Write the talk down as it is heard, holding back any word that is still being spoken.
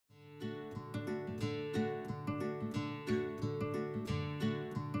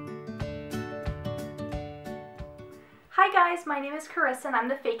Hi guys, my name is Carissa and I'm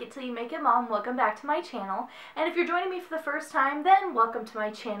the Fake It Till You Make It Mom. Welcome back to my channel. And if you're joining me for the first time, then welcome to my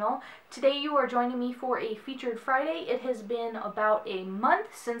channel. Today you are joining me for a Featured Friday. It has been about a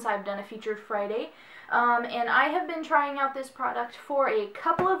month since I've done a Featured Friday. And I have been trying out this product for a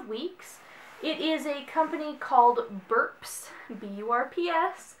couple of weeks. It is a company called Burps,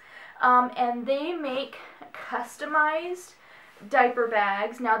 B-U-R-P-S, and they make customized diaper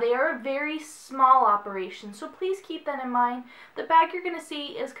bags. Now they are a very small operation, so please keep that in mind. The bag you're going to see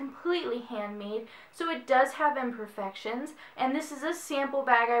is completely handmade, so it does have imperfections, and this is a sample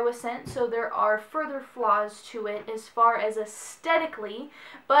bag I was sent, so there are further flaws to it as far as aesthetically,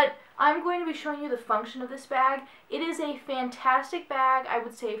 but I'm going to be showing you the function of this bag. It is a fantastic bag, I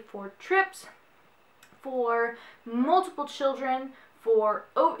would say, for trips, for multiple children,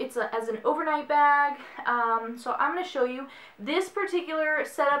 as an overnight bag. So I'm going to show you this particular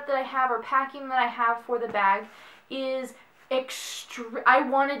setup that I have, or packing that I have for the bag, is I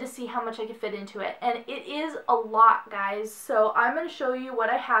wanted to see how much I could fit into it, and it is a lot, guys. So I'm going to show you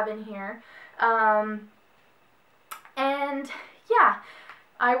what I have in here, and yeah,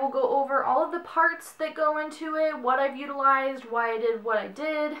 I will go over all of the parts that go into it, what I've utilized, why I did what I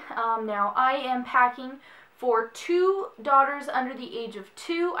did. Now I am packing for 2 daughters under the age of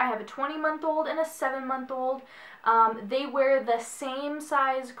 2. I have a 20-month-old and a 7-month-old. They wear the same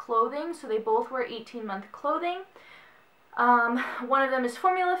size clothing, so they both wear 18-month clothing. One of them is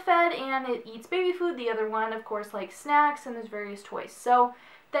formula fed and it eats baby food. The other one, of course, likes snacks, and there's various toys. So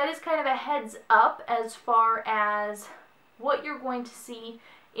that is kind of a heads up as far as what you're going to see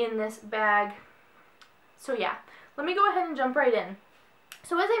in this bag. So yeah, let me go ahead and jump right in.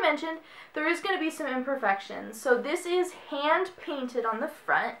 So as I mentioned, there is going to be some imperfections. So this is hand painted on the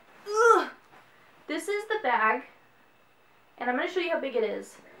front. Ugh! This is the bag, and I'm going to show you how big it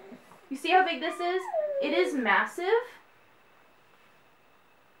is. You see how big this is? It is massive.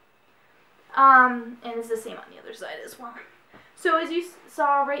 And it's the same on the other side as well. So as you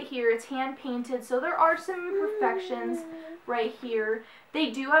saw right here, it's hand painted, so there are some imperfections right here.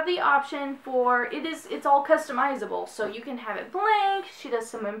 They do have the option for, it's all customizable, so you can have it blank. She does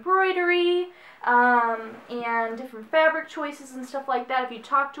some embroidery, and different fabric choices and stuff like that. If you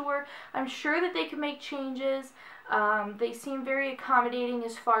talk to her, I'm sure that they can make changes. They seem very accommodating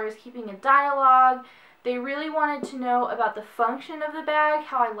as far as keeping a dialogue. They really wanted to know about the function of the bag,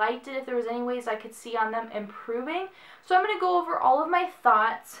 how I liked it, if there was any ways I could see on them improving. So I'm going to go over all of my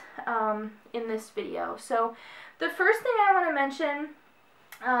thoughts in this video. So the first thing I want to mention,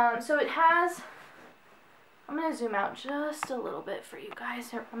 so it has, I'm going to zoom out just a little bit for you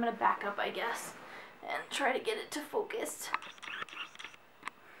guys. I'm going to back up, I guess, and try to get it to focus.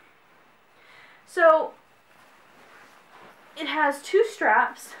 So it has 2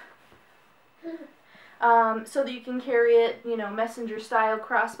 straps. So that you can carry it, you know, messenger style,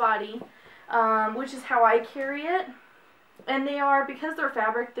 crossbody, which is how I carry it. And they are, because they're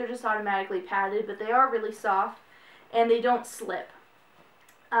fabric, they're just automatically padded, but they are really soft and they don't slip.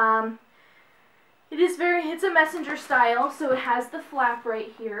 It's a messenger style, so it has the flap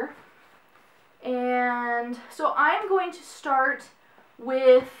right here. And so I'm going to start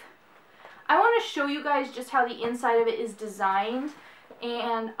with, I want to show you guys just how the inside of it is designed.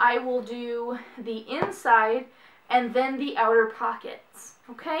 And I will do the inside and then the outer pockets,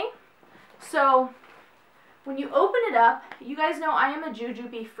 okay? So when you open it up, you guys know I am a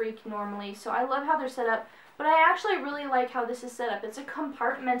jujube freak normally, so I love how they're set up, but I actually really like how this is set up. It's a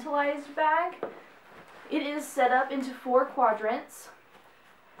compartmentalized bag. It is set up into 4 quadrants,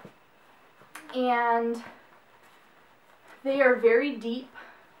 and they are very deep.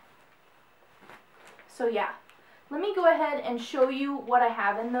 So yeah. Let me go ahead and show you what I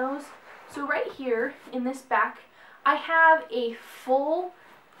have in those. So right here in this back, I have a full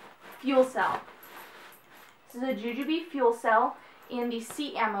fuel cell. This is a jujube fuel cell in the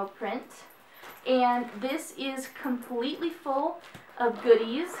Sea Ammo print. And this is completely full of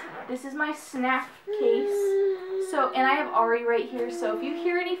goodies. This is my snack case. So, and I have Ari right here, so if you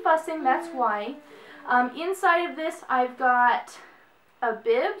hear any fussing, that's why. Inside of this, I've got a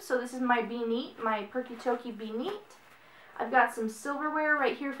bib, so this is my Be Neat, my Perky Toky Be Neat. I've got some silverware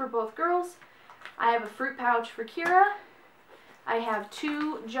right here for both girls. I have a fruit pouch for Kira. I have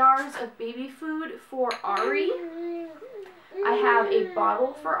 2 jars of baby food for Ari. I have a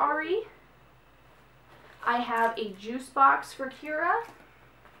bottle for Ari. I have a juice box for Kira.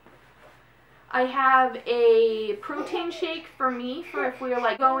 I have a protein shake for me for if we are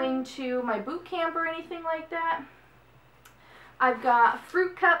like going to my boot camp or anything like that. I've got a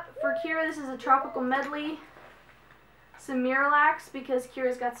fruit cup for Kira. This is a tropical medley. Some Miralax because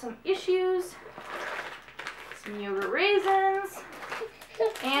Kira's got some issues. some yogurt raisins,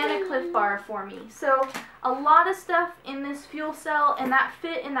 and a Cliff Bar for me. So a lot of stuff in this fuel cell, and that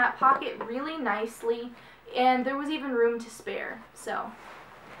fit in that pocket really nicely, and there was even room to spare. So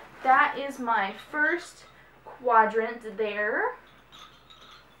that is my first quadrant there.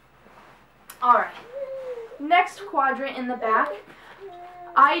 Alright, next quadrant in the back.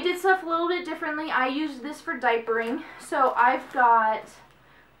 I did stuff a little bit differently. I used this for diapering. So I've got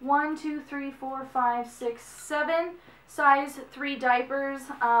 1, 2, 3, 4, 5, 6, 7 size 3 diapers.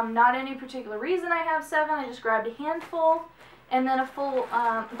 Not any particular reason I have 7. I just grabbed a handful, and then a full,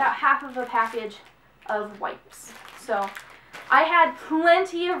 about half of a package of wipes. So I had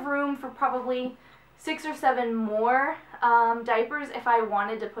plenty of room for probably 6 or 7 more diapers if I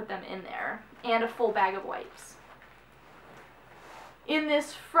wanted to put them in there, and a full bag of wipes. In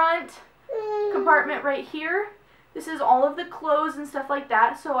this front compartment right here, this is all of the clothes and stuff like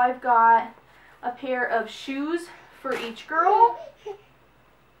that. So I've got a pair of shoes for each girl.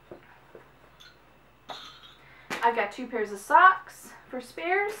 I've got 2 pairs of socks for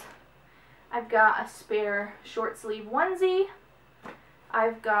spares. I've got a spare short sleeve onesie.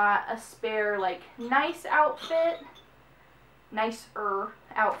 I've got a spare, like, nicer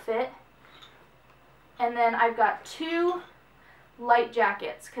outfit. And then I've got 2 light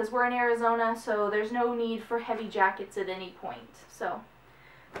jackets, because we're in Arizona, so there's no need for heavy jackets at any point. So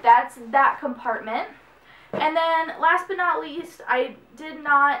that's that compartment. And then last but not least, I did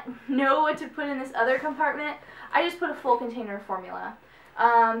not know what to put in this other compartment. I just put a full container of formula.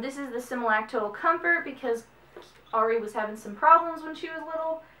 This is the Similac Total Comfort, because Ari was having some problems when she was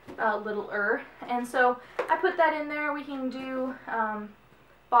littler, and so I put that in there. We can do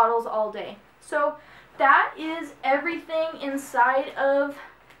bottles all day. So that is everything inside of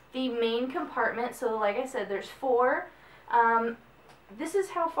the main compartment. So like I said, there's 4. This is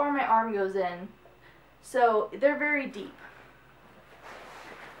how far my arm goes in. So they're very deep.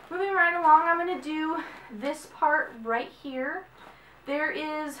 Moving right along, I'm going to do this part right here. There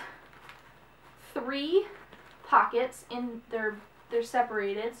is 3 pockets in they're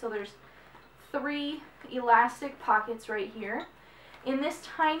separated, so there's 3 elastic pockets right here. In this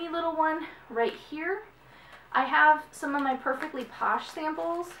tiny little one right here, I have some of my Perfectly Posh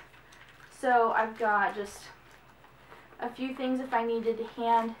samples. So I've got just a few things if I needed to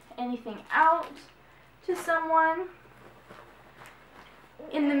hand anything out to someone.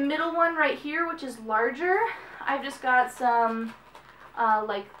 In the middle one right here, which is larger, I've just got some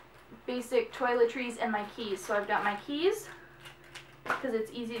like basic toiletries and my keys. So I've got my keys, because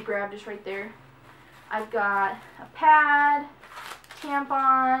it's easy to grab just right there. I've got a pad,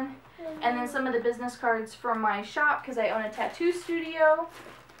 tampon, and then some of the business cards from my shop, because I own a tattoo studio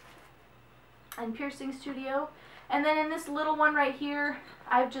and piercing studio. And then in this little one right here,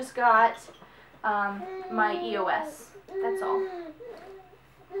 I've just got my EOS. That's all.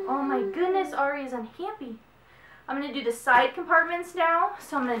 Oh my goodness, Ari is unhappy. I'm going to do the side compartments now.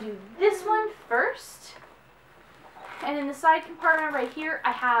 So I'm going to do this one first. And in the side compartment right here,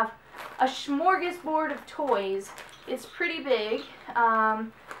 I have a smorgasbord of toys. It's pretty big.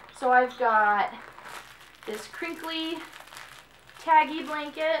 So I've got this crinkly, taggy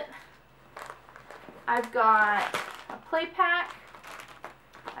blanket. I've got a play pack.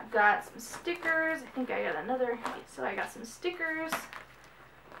 I've got some stickers. I think I got another. So I got some stickers.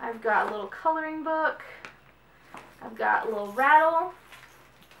 I've got a little coloring book. I've got a little rattle.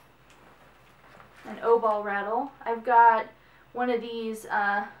 An O-ball rattle. I've got one of these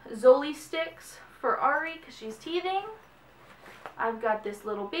Zoli sticks for Ari because she's teething. I've got this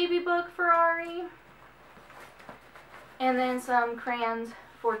little baby book for Ari. And then some crayons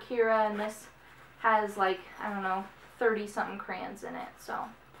for Kira, and this has like, I don't know, 30-something crayons in it. So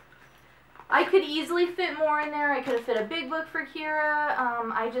I could easily fit more in there. I could have fit a big book for Kira.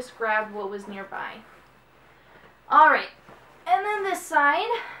 I just grabbed what was nearby. Alright, and then this side,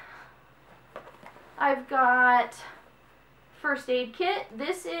 I've got first aid kit.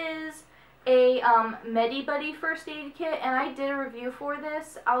 This is a Medibuddy first aid kit, and I did a review for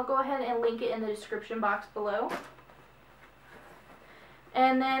this. I'll go ahead and link it in the description box below.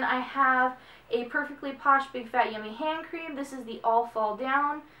 And then I have a Perfectly Posh Big Fat Yummy Hand Cream. This is the All Fall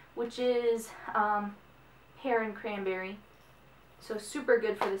Down, which is pear and cranberry. So super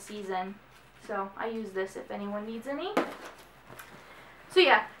good for the season. So I use this if anyone needs any. So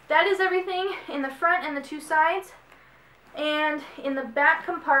yeah, that is everything in the front and the 2 sides. And in the back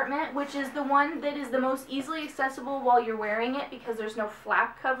compartment, which is the one that is the most easily accessible while you're wearing it because there's no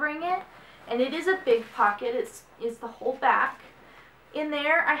flap covering it. And it is a big pocket. It's the whole back. In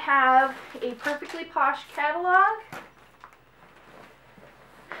there I have a Perfectly Posh catalog.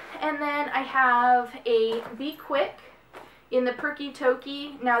 and then I have a Be Quick in the Perky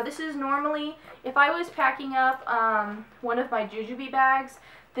Tokey. Now this is normally, if I was packing up one of my Jujube bags,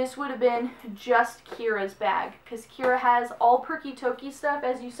 this would have been just Kira's bag, because Kira has all Perky Tokey stuff,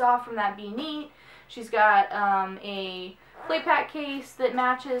 as you saw from that Be Neat. She's got a play pack case that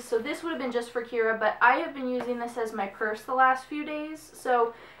matches, so this would have been just for Kira, but I have been using this as my purse the last few days,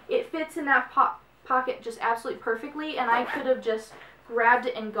 so it fits in that pocket just absolutely perfectly, and I could have just grabbed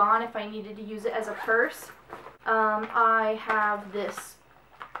it and gone if I needed to use it as a purse. I have this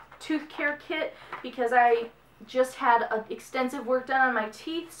tooth care kit because I just had extensive work done on my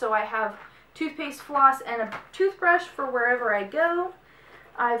teeth, so I have toothpaste, floss, and a toothbrush for wherever I go.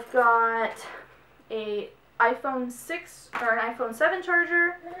 I've got a iPhone 6 or an iPhone 7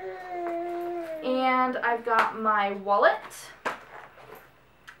 charger, and I've got my wallet,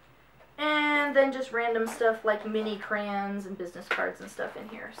 and then just random stuff like mini crayons and business cards and stuff in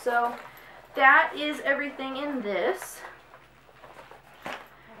here. So that is everything in this.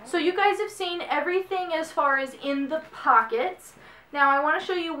 So you guys have seen everything as far as in the pockets. Now I want to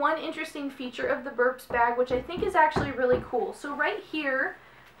show you one interesting feature of the Burps bag, which I think is actually really cool. So right here,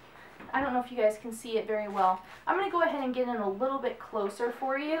 I don't know if you guys can see it very well. I'm going to go ahead and get in a little bit closer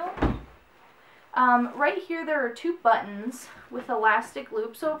for you. Right here there are two buttons with elastic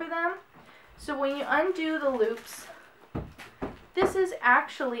loops over them. So when you undo the loops, this is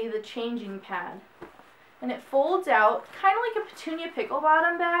actually the changing pad. And it folds out, kind of like a Petunia pickle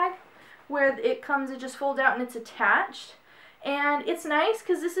bottom bag, where it just folds out and it's attached. And it's nice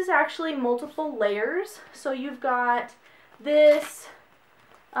because this is actually multiple layers. So you've got this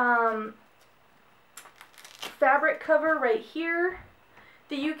fabric cover right here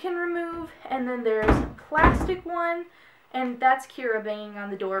that you can remove, and then there's a plastic one, and that's Kira banging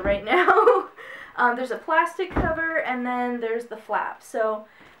on the door right now. There's a plastic cover, and then there's the flap. So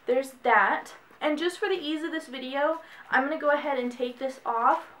there's that. And just for the ease of this video, I'm going to go ahead and take this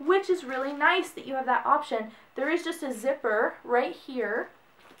off, which is really nice that you have that option. There is just a zipper right here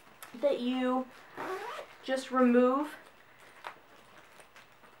that you just remove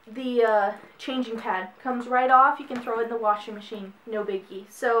the changing pad. Comes right off. You can throw it in the washing machine. No biggie.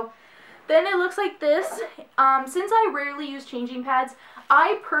 So then it looks like this. Since I rarely use changing pads,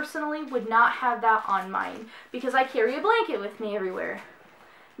 I personally would not have that on mine because I carry a blanket with me everywhere.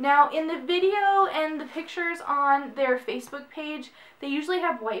 Now, in the video and the pictures on their Facebook page, they usually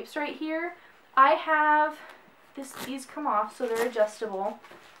have wipes right here. I have these come off, so they're adjustable.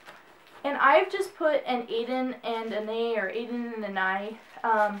 And I've just put an Aiden and an A, or Aiden and an I,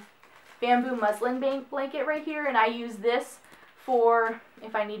 bamboo muslin blanket right here, and I use this for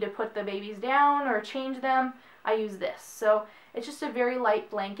if I need to put the babies down or change them, I use this. So it's just a very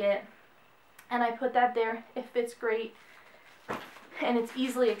light blanket, and I put that there. It fits great. And it's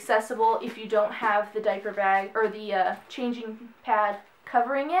easily accessible if you don't have the diaper bag or the changing pad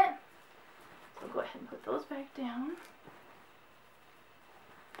covering it. So go ahead and put those back down.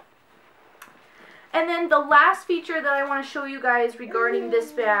 And then the last feature that I want to show you guys regarding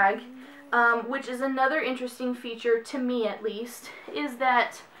this bag, which is another interesting feature to me at least, is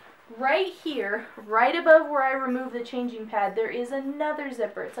that right here, right above where I remove the changing pad, there is another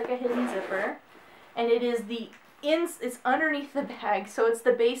zipper. It's like a hidden zipper, and it is it's underneath the bag, so it's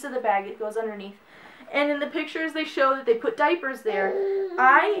the base of the bag. It goes underneath, and in the pictures they show that they put diapers there.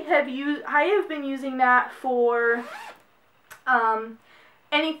 I have been using that for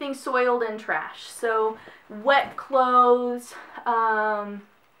anything soiled and trash. So wet clothes.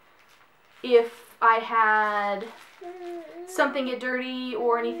 If I had something get dirty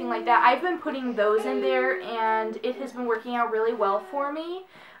or anything like that, I've been putting those in there, and it has been working out really well for me.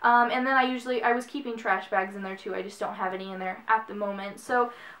 And then I was keeping trash bags in there too. I just don't have any in there at the moment.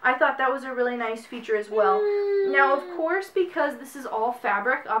 So I thought that was a really nice feature as well. Now, of course, because this is all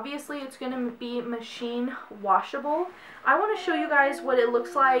fabric, obviously it's going to be machine washable. I want to show you guys what it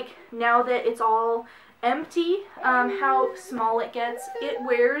looks like now that it's all empty, how small it gets. It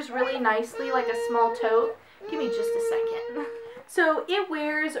wears really nicely like a small tote. Give me just a second. So it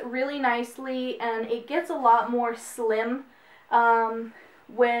wears really nicely, and it gets a lot more slim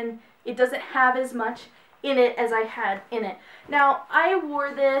when it doesn't have as much in it as I had in it. Now, I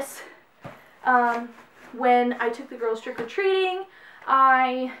wore this when I took the girls trick-or-treating.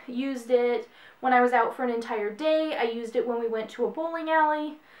 I used it when I was out for an entire day. I used it when we went to a bowling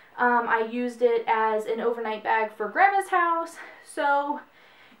alley. I used it as an overnight bag for Grandma's house. So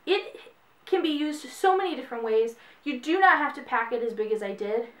it can be used so many different ways. You do not have to pack it as big as I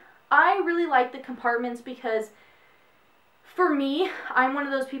did. I really like the compartments because for me, I'm one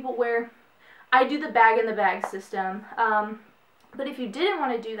of those people where I do the bag in the bag system. But if you didn't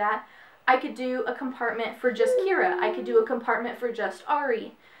want to do that, I could do a compartment for just Kira. I could do a compartment for just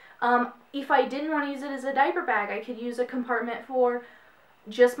Ari. If I didn't want to use it as a diaper bag, I could use a compartment for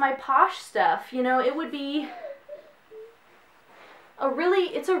just my Posh stuff. You know, it would be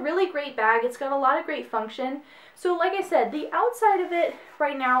it's a really great bag. It's got a lot of great function. So like I said, the outside of it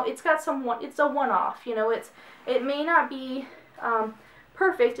right now, it's a one-off. You know, it may not be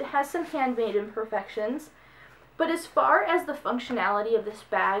perfect. It has some handmade imperfections. But as far as the functionality of this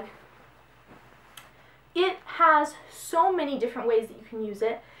bag, it has so many different ways that you can use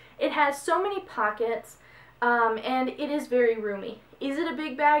it. It has so many pockets, and it is very roomy. Is it a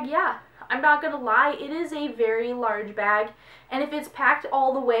big bag? Yeah. I'm not going to lie, it is a very large bag, and if it's packed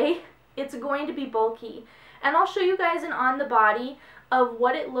all the way, it's going to be bulky. And I'll show you guys an on the body of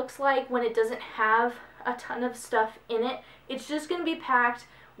what it looks like when it doesn't have a ton of stuff in it. It's just going to be packed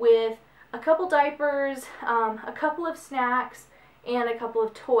with a couple diapers, a couple of snacks, and a couple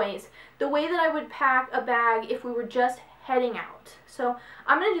of toys. The way that I would pack a bag if we were just heading out. So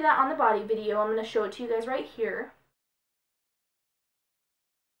I'm going to do that on the body video. I'm going to show it to you guys right here.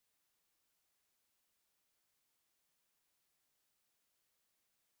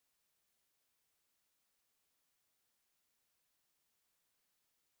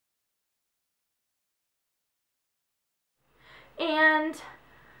 And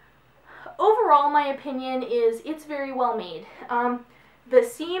overall, my opinion is it's very well made. The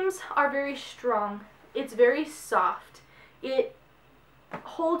seams are very strong. It's very soft. It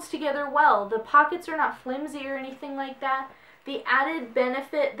holds together well. The pockets are not flimsy or anything like that. The added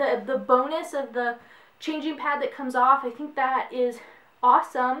benefit, the bonus of the changing pad that comes off, I think that is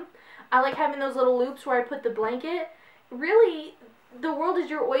awesome. I like having those little loops where I put the blanket. Really, the world is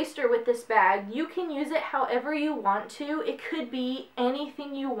your oyster with this bag. You can use it however you want to. It could be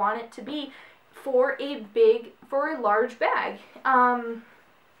anything you want it to be for a large bag.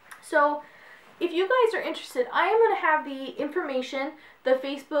 So if you guys are interested, I am going to have the information, the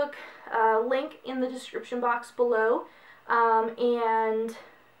Facebook link in the description box below. And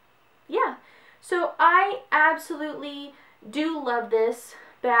yeah, so I absolutely do love this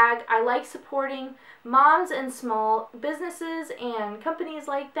bag. I like supporting moms and small businesses and companies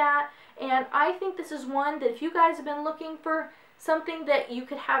like that, and I think this is one that if you guys have been looking for something that you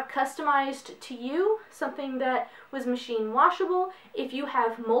could have customized to you, something that was machine washable, if you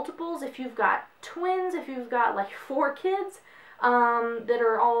have multiples, if you've got twins, if you've got like 4 kids that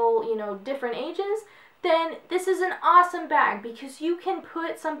are all, you know, different ages, then this is an awesome bag because you can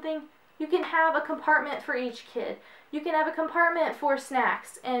put something, you can have a compartment for each kid. You can have a compartment for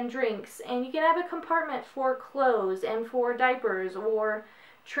snacks and drinks, and you can have a compartment for clothes and for diapers or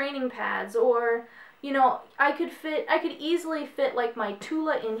training pads, or, you know, I could easily fit like my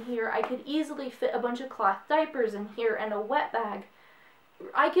Tula in here. I could easily fit a bunch of cloth diapers in here and a wet bag.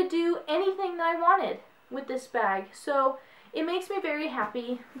 I could do anything that I wanted with this bag. So it makes me very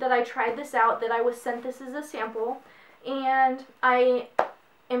happy that I tried this out, that I was sent this as a sample, and I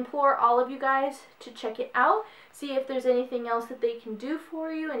implore all of you guys to check it out, see if there's anything else that they can do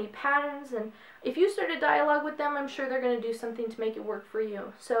for you, any patterns, and if you start a dialogue with them, I'm sure they're going to do something to make it work for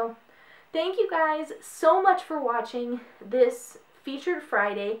you. So thank you guys so much for watching this Featured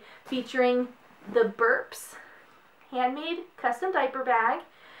Friday featuring the Burps handmade custom diaper bag,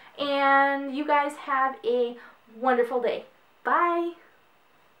 and you guys have a wonderful day. Bye!